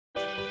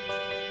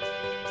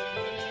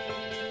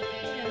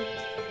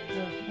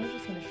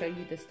show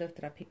you the stuff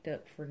that I picked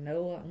up for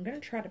Noah. I'm going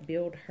to try to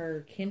build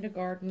her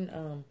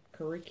kindergarten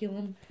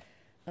curriculum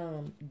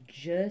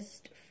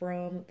just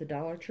from the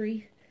Dollar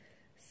Tree.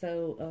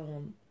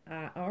 So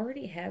I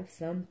already have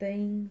some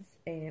things,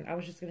 and I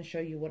was just going to show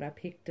you what I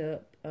picked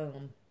up, or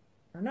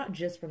not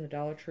just from the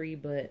Dollar Tree,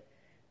 but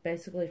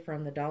basically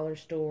from the dollar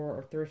store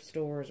or thrift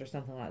stores or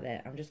something like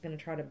that. I'm just going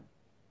to try to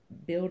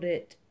build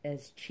it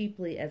as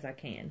cheaply as I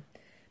can.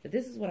 But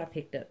this is what I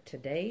picked up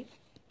today.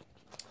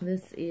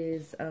 This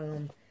is,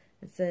 it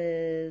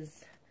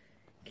says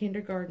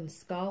kindergarten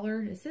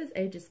scholar. It says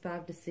ages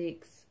 5 to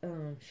 6.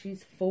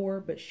 She's 4,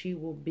 but she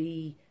will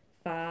be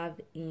 5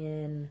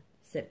 in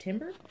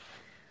September.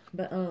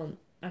 But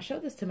I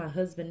showed this to my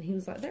husband. He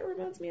was like, that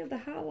reminds me of the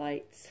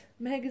Highlights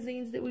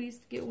magazines that we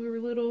used to get when we were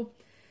little.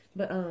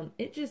 But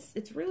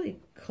it's really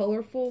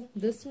colorful.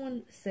 This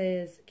one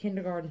says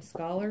kindergarten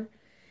scholar,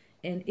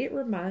 and it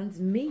reminds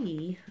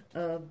me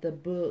of the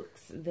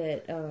books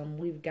that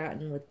we've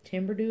gotten with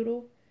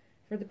Timberdoodle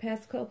for the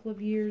past couple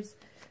of years.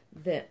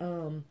 That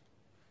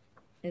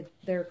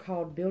they're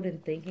called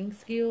Building Thinking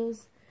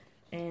Skills,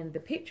 and the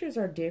pictures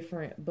are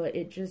different, but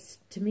it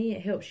just, to me,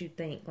 it helps you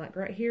think. Like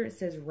right here, it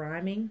says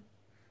rhyming,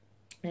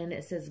 and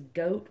it says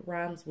goat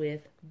rhymes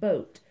with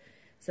boat.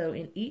 So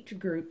in each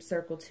group,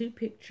 circle 2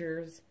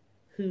 pictures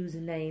whose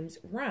names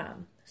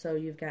rhyme. So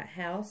you've got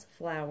house,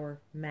 flower,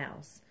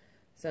 mouse.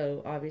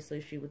 So obviously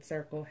she would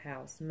circle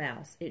house,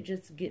 mouse. It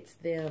just gets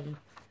them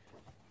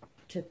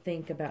to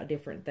think about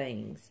different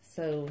things.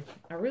 So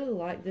I really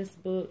like this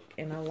book,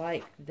 and I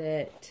like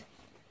that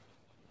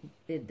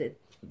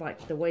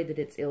like the way that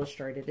it's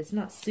illustrated. It's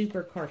not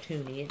super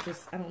cartoony. It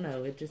just, I don't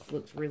know, it just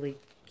looks really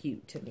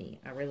cute to me.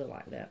 I really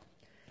like that.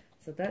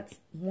 So that's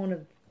one of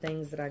the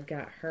things that I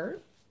got her.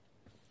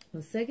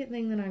 The second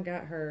thing that I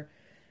got her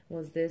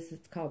was this.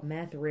 It's called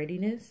Math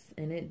Readiness,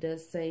 and it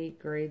does say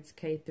grades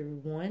K through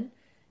 1,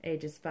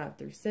 ages 5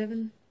 through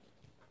 7.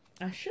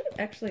 I should have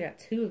actually got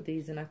 2 of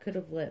these, and I could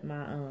have let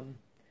my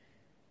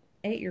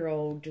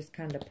 8-year-old just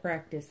kind of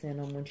practice in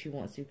them when she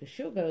wants to, because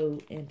she'll go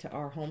into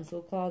our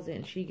homeschool closet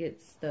and she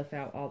gets stuff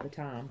out all the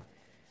time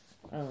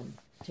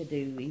to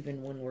do,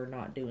 even when we're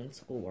not doing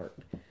schoolwork.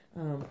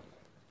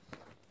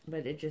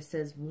 But it just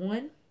says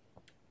 1,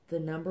 the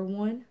number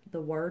 1,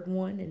 the word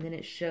 1, and then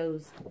it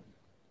shows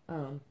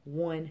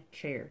 1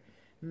 chair.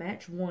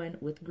 Match 1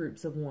 with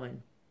groups of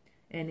 1.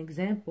 An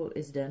example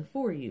is done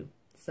for you.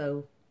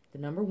 So the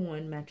number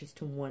 1 matches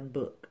to 1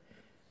 book.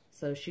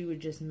 So she would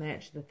just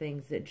match the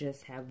things that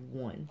just have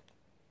 1.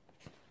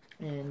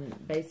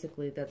 And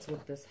basically that's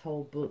what this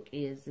whole book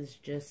is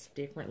just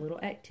different little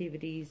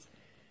activities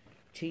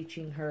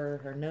teaching her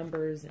her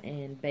numbers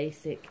and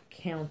basic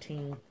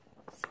counting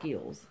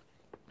skills.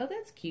 Oh,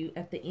 that's cute.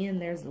 At the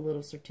end there's a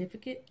little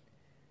certificate.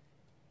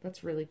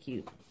 That's really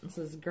cute. It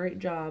says, great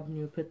job, and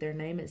you put their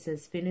name. It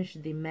says, finish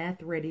the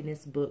math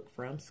readiness book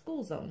from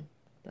School Zone.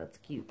 That's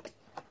cute.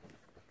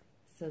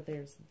 So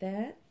there's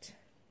that.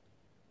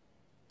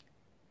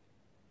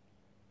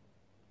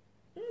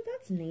 Oh,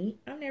 that's neat.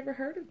 I've never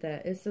heard of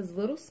that. It says,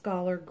 little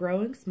scholar,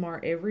 growing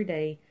smart every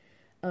day.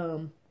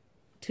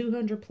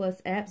 200 plus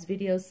apps,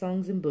 videos,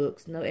 songs, and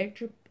books. No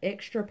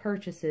extra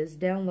purchases,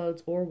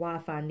 downloads, or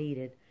Wi-Fi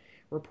needed.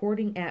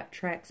 Reporting app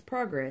tracks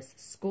progress.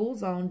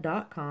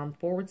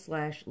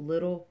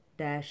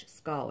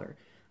 Schoolzone.com/little-scholar.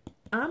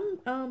 I'm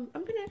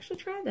gonna actually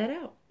try that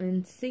out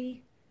and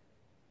see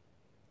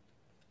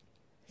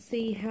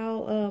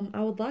how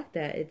I would like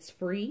that. It's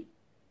free,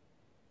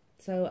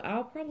 so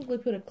I'll probably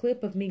put a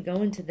clip of me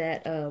going to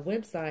that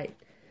website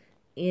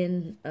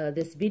in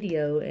this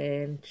video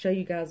and show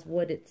you guys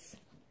what it's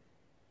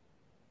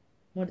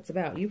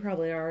about. You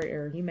probably are,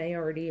 or you may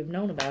already have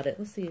known about it.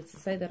 Let's see. It's to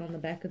say that on the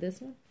back of this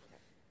one.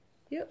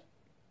 Yep.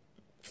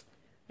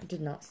 I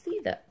did not see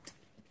that.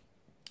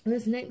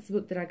 This next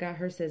book that I got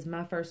her says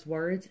My First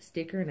Words,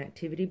 sticker and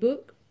activity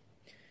book.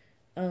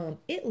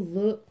 It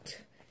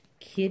looked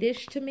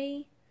kiddish to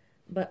me,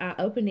 but I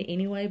opened it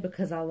anyway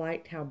because I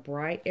liked how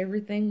bright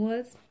everything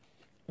was.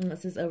 And it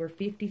says over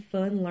 50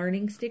 fun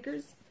learning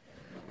stickers.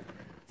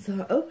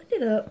 So I opened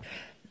it up,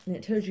 and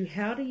it tells you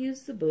how to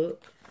use the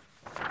book.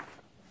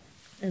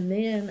 And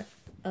then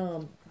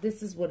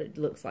this is what it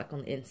looks like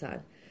on the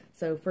inside.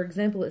 So, for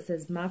example, it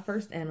says, my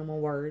first animal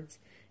words.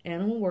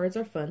 Animal words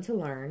are fun to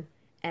learn.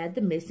 Add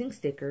the missing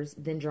stickers,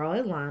 then draw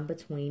a line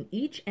between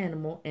each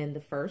animal and the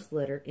first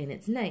letter in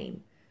its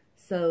name.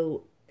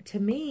 So,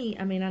 to me,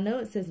 I mean, I know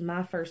it says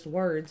my first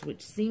words,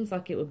 which seems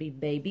like it would be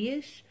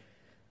babyish.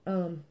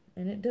 And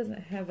it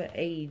doesn't have an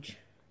age.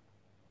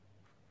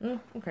 Oh,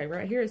 okay,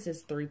 right here it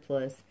says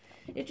 3+.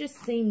 It just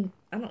seemed,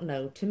 I don't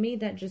know, to me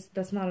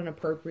that's not an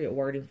appropriate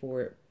wording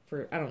for it.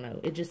 I don't know,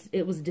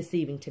 it was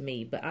deceiving to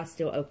me, but I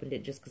still opened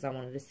it just because I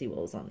wanted to see what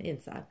was on the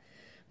inside.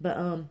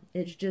 But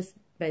it's just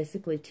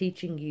basically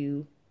teaching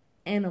you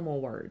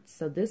animal words.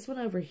 So this one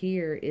over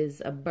here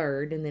is a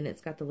bird, and then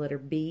it's got the letter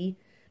B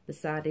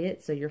beside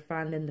it. So you're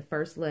finding the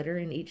first letter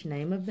in each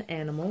name of the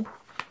animal.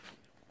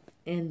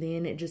 And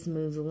then it just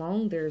moves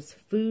along. There's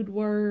food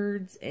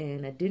words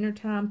and a dinner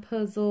time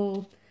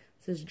puzzle,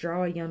 It says,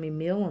 draw a yummy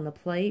meal on the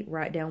plate.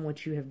 Write down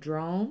what you have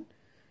drawn.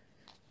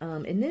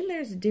 And then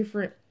there's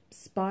different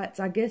spots.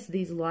 I guess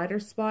these lighter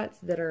spots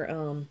that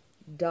are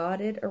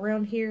dotted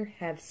around here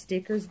have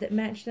stickers that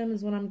match them,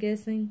 is what I'm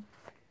guessing.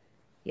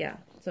 Yeah,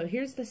 so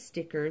here's the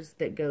stickers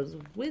that goes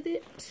with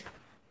it.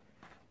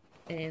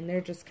 And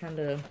they're just kind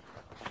of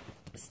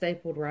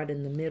stapled right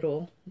in the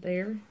middle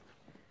there.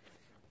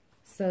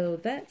 So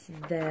that's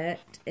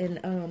that.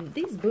 And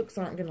these books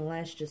aren't going to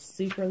last just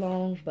super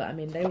long, but I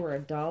mean, they were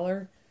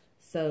 $1.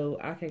 So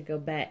I could go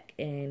back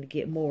and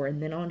get more.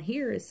 And then on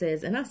here it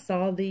says, and I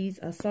saw these,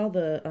 I saw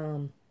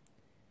the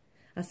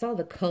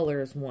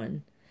colors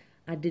one.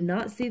 I did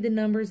not see the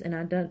numbers, and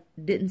I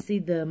didn't see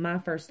the My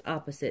First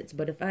Opposites.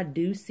 But if I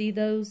do see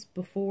those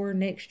before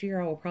next year,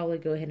 I will probably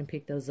go ahead and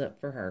pick those up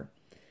for her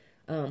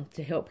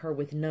to help her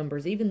with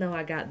numbers. Even though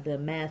I got the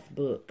math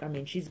book, I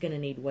mean, she's going to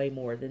need way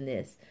more than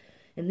this.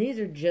 And these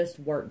are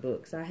just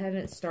workbooks. I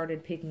haven't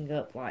started picking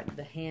up like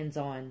the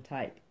hands-on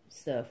type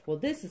stuff. Well,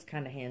 this is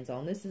kind of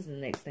hands-on. This is the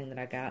next thing that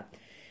I got.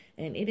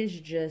 And it is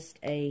just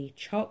a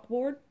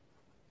chalkboard.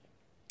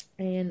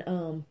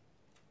 And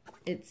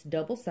it's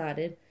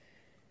double-sided.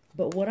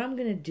 But what I'm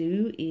going to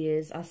do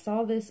is, I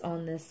saw this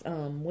on this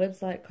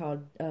website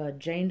called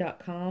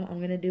Jane.com. I'm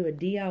going to do a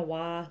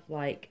DIY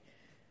like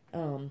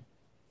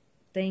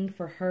thing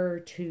for her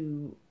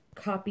to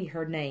copy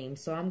her name.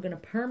 So I'm going to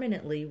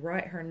permanently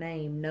write her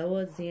name,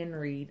 Noah Zen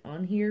Reed,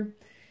 on here.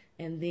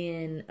 And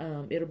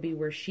then it'll be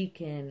where she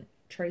can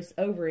trace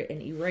over it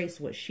and erase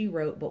what she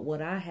wrote. But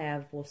what I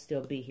have will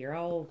still be here.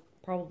 I'll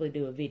probably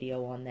do a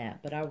video on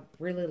that. But I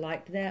really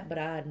liked that. But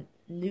I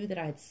knew that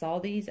I had saw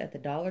these at the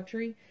Dollar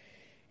Tree.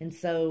 And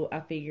so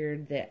I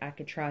figured that I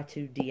could try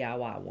to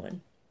DIY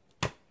one.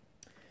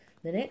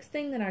 The next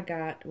thing that I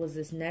got was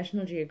this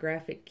National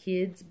Geographic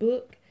Kids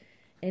book.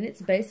 And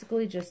it's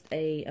basically just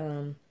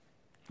an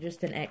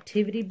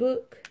activity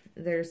book.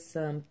 There's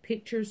some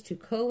pictures to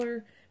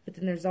color, but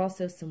then there's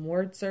also some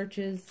word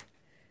searches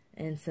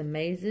and some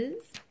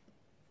mazes.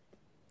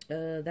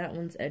 That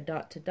one's a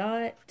dot to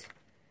dot,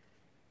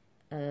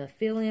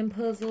 fill-in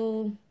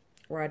puzzle,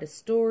 write a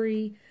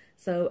story.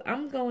 So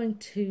I'm going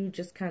to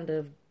just kind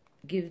of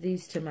give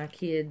these to my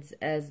kids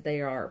as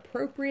they are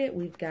appropriate.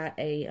 We've got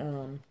a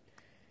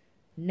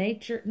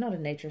not a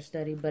nature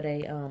study, but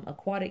a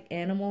aquatic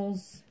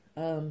animals,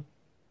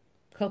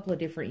 couple of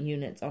different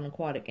units on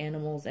aquatic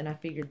animals, and I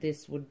figured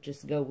this would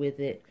just go with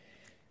it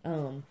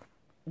when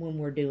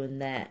we're doing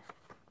that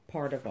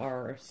part of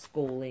our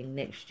schooling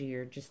next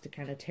year, just to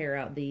kind of tear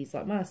out these.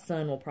 Like, my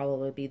son will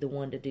probably be the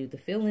one to do the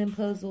fill-in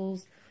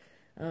puzzles.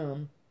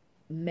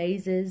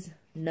 Mazes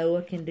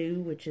Noah can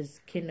do, which is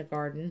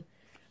kindergarten.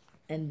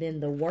 And then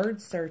the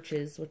word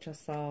searches, which I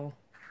saw,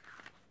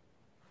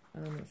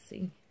 let's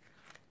see.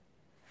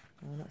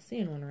 I'm not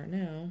seeing one right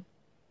now.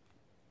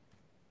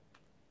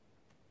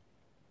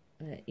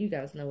 You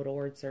guys know what a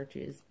word search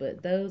is,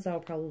 but those I'll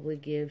probably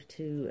give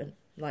to,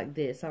 like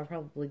this, I'll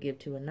probably give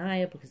to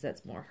Anaya because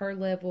that's more her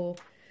level.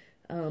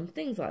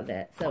 Things like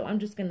that. So I'm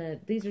just gonna,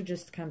 these are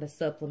just kind of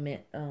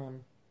supplement,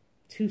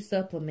 to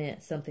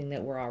supplement something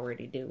that we're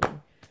already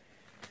doing.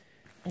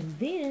 And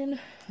then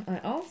I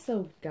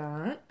also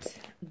got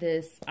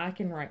this I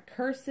Can Write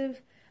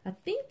Cursive. I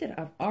think that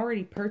I've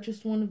already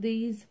purchased one of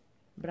these,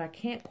 but I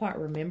can't quite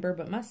remember.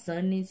 But my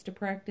son needs to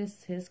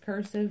practice his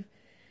cursive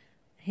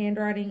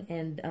handwriting,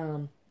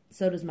 and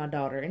so does my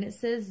daughter. And it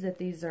says that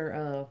these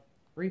are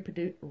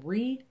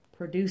reproducible,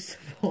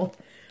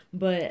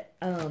 but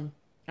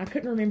I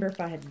couldn't remember if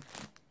I had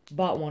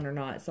bought one or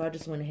not, so I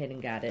just went ahead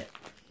and got it.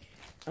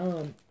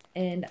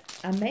 And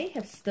I may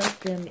have stuck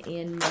them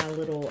in my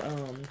little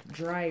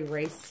dry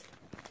erase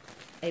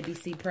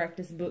ABC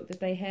practice book that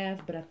they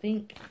have. But I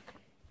think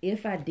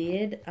if I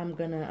did, I'm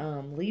going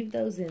to leave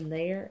those in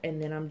there.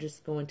 And then I'm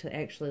just going to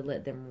actually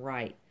let them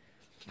write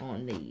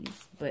on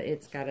these. But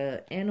it's got an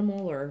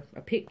animal or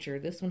a picture.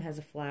 This one has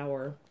a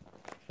flower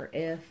for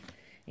F.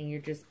 And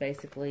you're just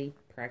basically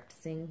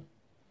practicing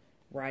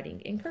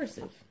writing in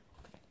cursive.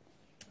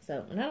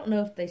 So, and I don't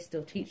know if they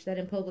still teach that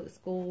in public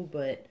school,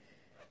 but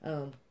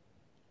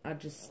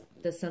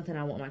that's something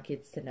I want my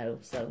kids to know.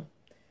 So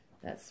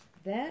that's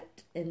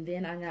that. And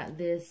then I got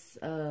this,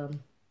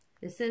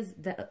 it says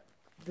that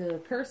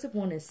the cursive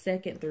one is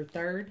 2nd through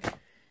 3rd.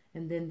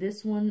 And then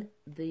this one,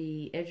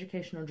 the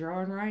educational draw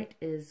and write,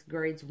 is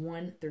grades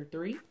 1 through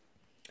 3.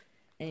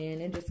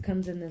 And it just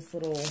comes in this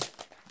little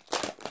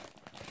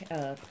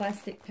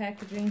plastic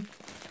packaging.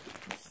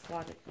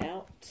 Slide it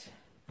out.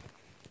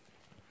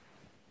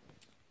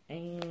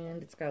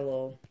 And it's got a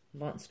little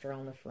monster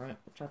on the front,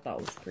 which I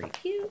thought was pretty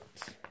cute.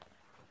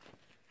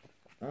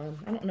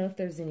 I don't know if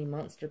there's any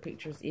monster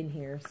pictures in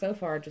here. So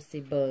far, I just see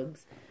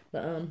bugs.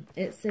 But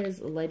it says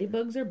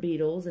ladybugs are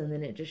beetles, and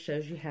then it just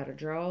shows you how to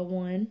draw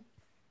one.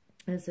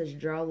 And it says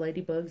draw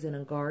ladybugs in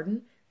a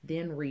garden,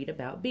 then read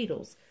about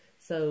beetles.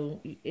 So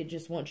it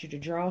just wants you to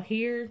draw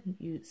here.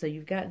 So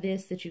you've got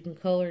this that you can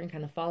color and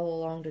kind of follow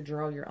along to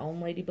draw your own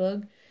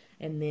ladybug.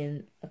 And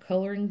then a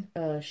coloring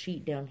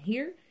sheet down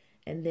here.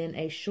 And then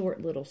a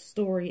short little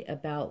story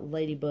about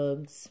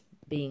ladybugs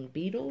being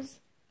beetles.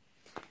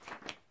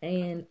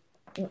 And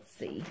let's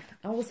see,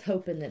 I was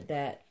hoping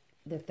that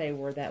they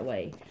were that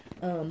way.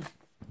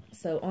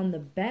 So on the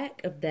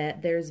back of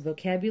that, there's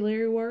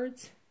vocabulary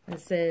words. It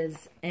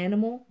says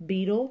animal,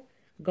 beetle,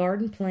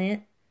 garden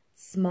plant,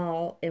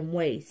 small, and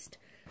waste.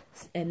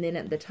 And then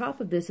at the top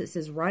of this, it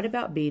says write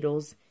about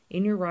beetles.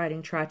 In your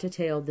writing, try to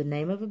tell the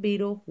name of a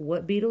beetle,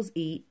 what beetles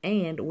eat,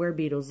 and where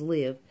beetles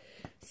live.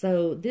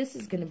 So this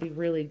is going to be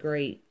really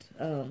great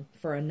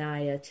for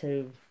Anaya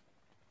to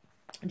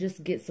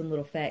just get some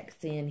little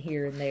facts in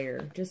here and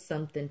there. Just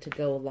something to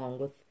go along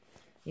with,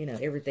 you know,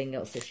 everything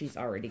else that she's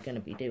already going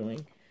to be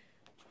doing.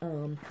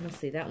 Let's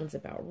see, that one's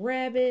about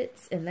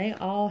rabbits, and they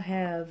all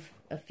have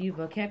a few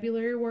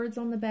vocabulary words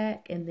on the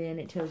back, and then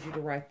it tells you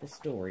to write the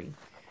story.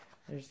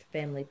 There's a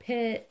family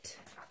pet,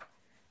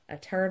 a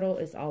turtle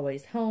is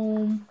always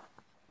home,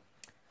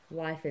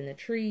 life in the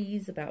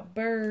trees, about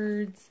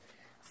birds.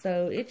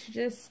 So it's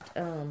just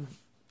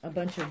a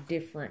bunch of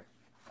different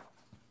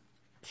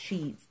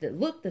sheets that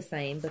look the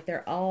same, but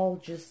they're all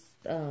just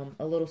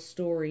a little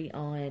story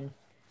on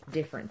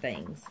different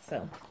things.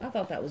 So I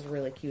thought that was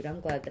really cute.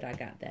 I'm glad that I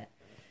got that.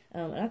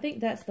 And I think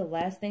that's the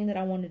last thing that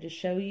I wanted to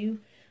show you.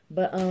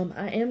 But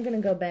I am going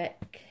to go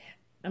back.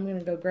 I'm going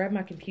to go grab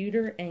my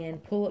computer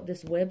and pull up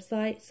this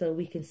website so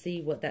we can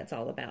see what that's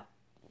all about.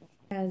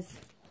 It has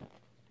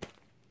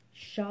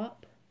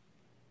shop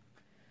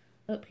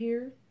up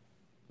here.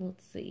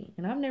 Let's see.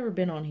 And I've never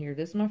been on here.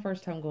 This is my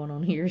first time going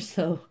on here.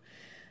 So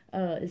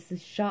it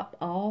says shop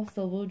all.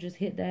 So we'll just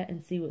hit that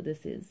and see what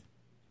this is.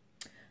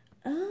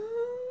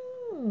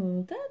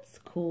 Oh, that's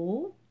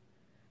cool.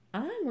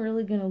 I'm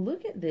really going to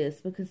look at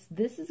this because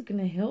this is going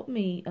to help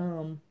me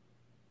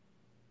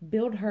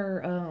build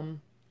her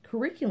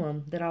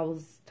curriculum that I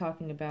was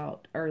talking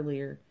about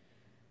earlier.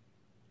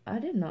 I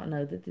did not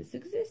know that this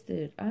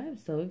existed. I am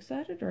so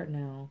excited right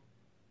now.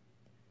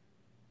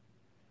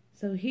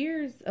 So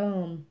here's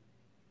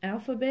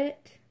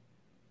alphabet.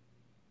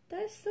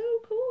 That's so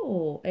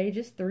cool.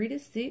 Ages 3 to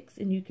 6,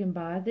 and you can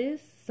buy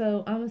this.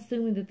 So I'm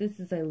assuming that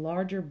this is a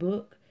larger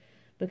book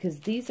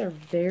because these are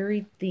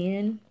very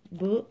thin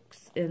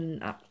books,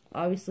 and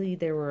obviously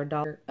they were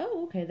 $1.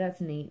 Oh, okay, that's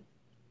neat.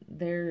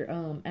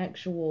 They're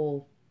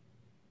actual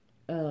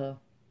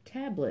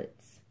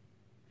tablets.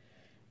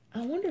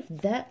 I wonder if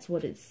that's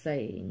what it's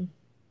saying.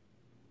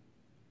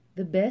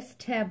 The best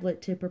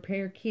tablet to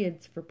prepare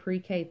kids for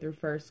pre-K through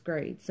 1st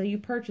grade. So you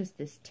purchase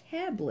this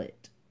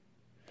tablet.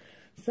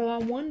 So I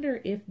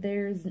wonder if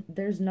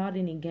there's not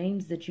any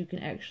games that you can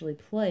actually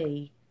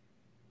play.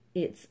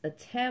 It's a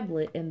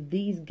tablet and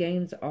these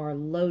games are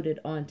loaded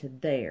onto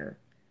there.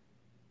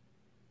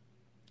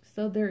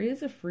 So there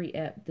is a free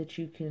app that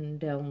you can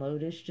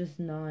download. It's just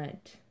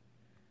not.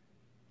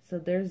 So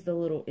there's the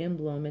little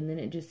emblem, and then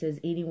it just says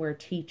Anywhere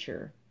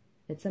Teacher.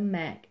 It's a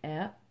Mac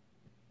app.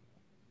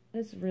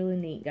 It's really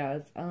neat,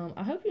 guys.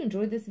 I hope you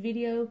enjoyed this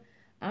video.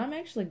 I'm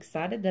actually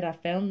excited that I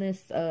found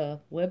this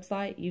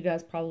website. You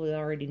guys probably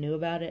already knew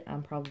about it.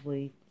 I'm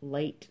probably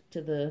late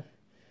to the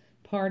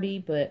party,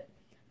 but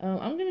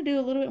I'm going to do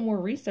a little bit more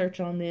research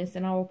on this,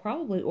 and I will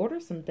probably order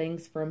some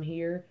things from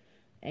here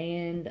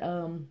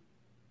and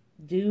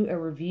do a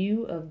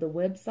review of the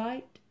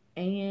website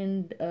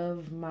and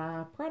of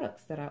my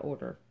products that I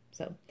order.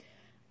 So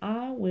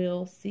I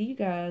will see you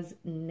guys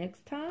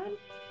next time,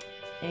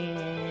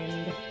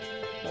 and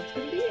that's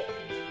going to be it.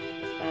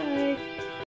 Bye.